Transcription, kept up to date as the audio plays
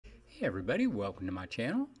Hey everybody, welcome to my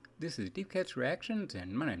channel. This is Deep Cat's Reactions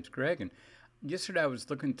and my name's Greg, and yesterday I was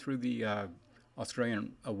looking through the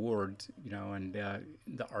Australian awards, and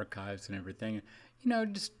the archives and everything,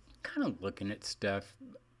 just kind of looking at stuff.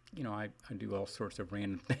 I do all sorts of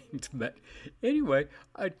random things, but anyway,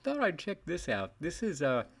 I thought I'd check this out. This is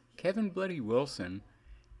Kevin Bloody Wilson,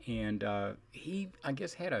 and he, I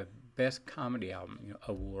guess, had a Best Comedy Album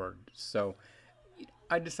award, so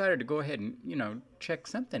I decided to go ahead and, check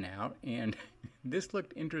something out, and this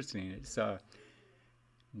looked interesting. It's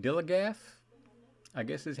D.I.L.L.I.G.A.F, I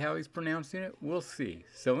guess is how he's pronouncing it. We'll see.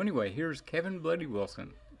 So anyway, here's Kevin Bloody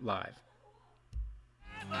Wilson live.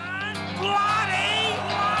 Bloody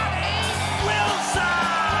Wilson!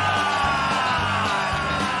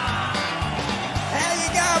 How you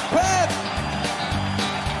going, Perth?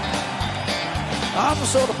 I'm the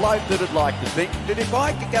sort of bloke that'd like to think that if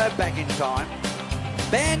I could go back in time,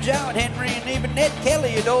 Banjo and Henry and even Ned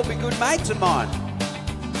Kelly would all be good mates of mine.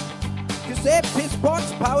 Because they're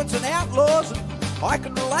piss-pots, poets and outlaws, and I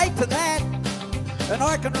can relate to that. And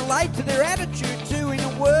I can relate to their attitude too, in a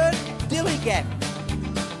word, D.I.L.L.I.G.A.F.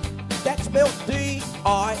 That's spelled D-I-L-L-I-G-A-F,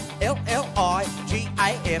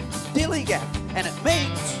 D.I.L.L.I.G.A.F. And it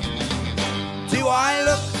means, do I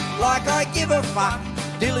look like I give a fuck,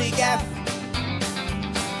 D.I.L.L.I.G.A.F?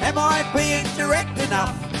 Am I being direct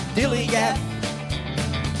enough, D.I.L.L.I.G.A.F?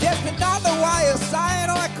 Just another way of saying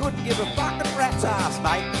I couldn't give a fucking rat's ass,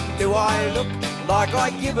 mate. Do I look like I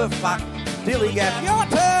give a fuck, D.I.L.L.I.G.A.F? Your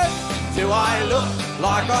turn! Do I look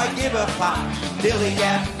like I give a fuck,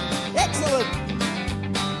 D.I.L.L.I.G.A.F? Excellent!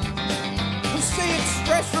 You see, it's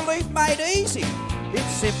stress relief made easy.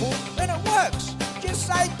 It's simple and it works. Just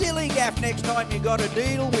say D.I.L.L.I.G.A.F next time you got to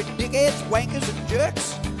deal with dickheads, wankers and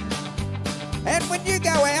jerks. And when you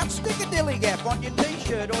go out, stick a D.I.L.L.I.G.A.F on your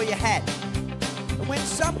t-shirt or your hat. And when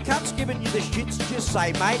some cunt's giving you the shits, just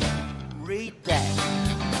say, mate, read that.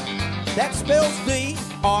 That spells D-I-L-L-I-G-A-F,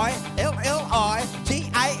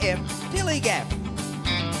 D.I.L.L.I.G.A.F.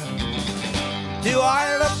 Do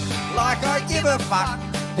I look like I give a fuck,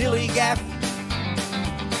 D.I.L.L.I.G.A.F?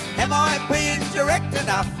 Am I being direct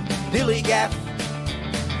enough, D.I.L.L I.G.A.F?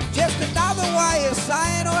 Just another way of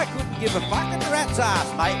saying I couldn't give a fucking rat's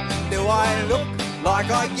ass, mate. Do I look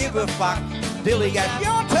like I give a fuck, D.I.L.L I.G.A.F?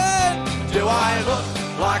 Your turn! Do I look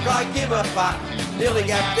like I give a fuck, D.I.L.L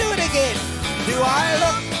I.G.A.F? Do it again! Do I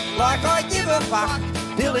look like I give a fuck,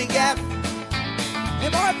 D.I.L.L I.G.A.F?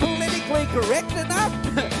 Am I politically correct enough,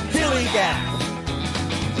 D.I.L.L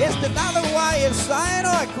I.G.A.F? Just another way of saying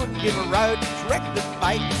I couldn't give a road directed,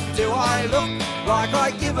 mate. Do I look like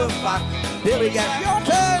I give a fuck, D.I.L.I.G.A.F? Your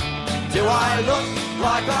turn! Do I look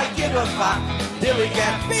like I give a fuck,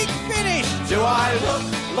 D.I.L.I.G.A.F? Big finish! Do I look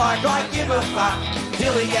like I give a fuck,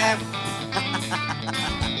 D.I.L.L I.G.A.F?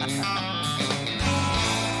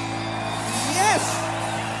 Yes!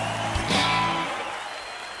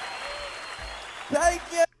 Thank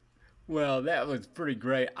you! Well, that was pretty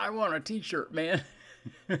great. I want a t-shirt, man.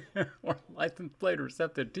 Or a license plate or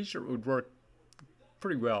something. A t-shirt would work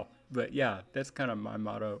pretty well. But yeah, that's kind of my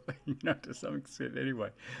motto, to some extent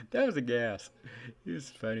anyway. That was a gas. It was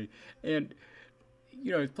funny. And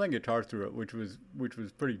he's playing guitar through it, which was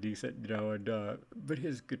pretty decent, but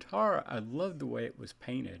his guitar, I love the way it was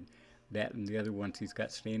painted. That and the other ones he's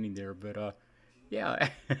got standing there, but yeah,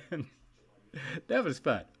 that was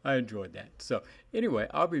fun. I enjoyed that. So anyway,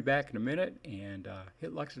 I'll be back in a minute, and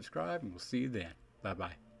hit like, subscribe, and we'll see you then.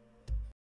 Bye-bye.